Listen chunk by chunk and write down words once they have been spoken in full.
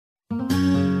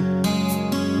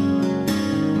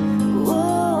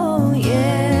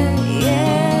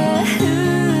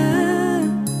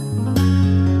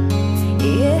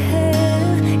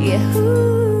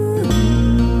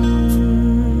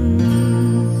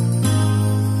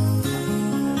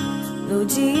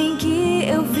dia em que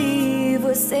eu vi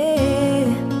você,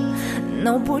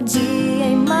 não podia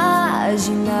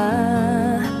imaginar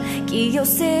que eu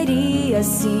seria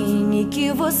assim e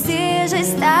que você já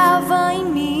estava em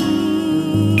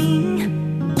mim.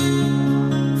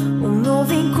 Um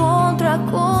novo encontro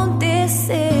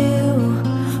aconteceu,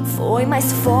 foi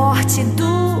mais forte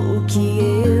do que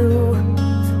eu.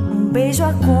 Um beijo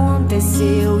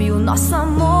aconteceu e o nosso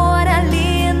amor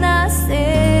ali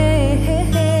nasceu.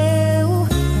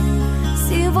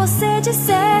 Se você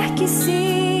disser que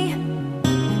sim,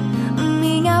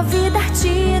 minha vida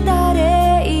te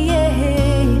darei,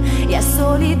 e a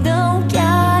solidão que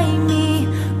há em mim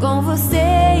com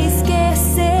você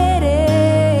esquecerei.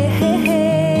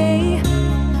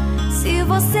 Se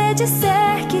você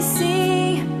disser que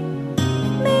sim,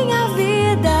 minha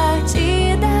vida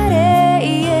te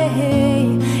darei,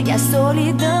 e a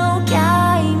solidão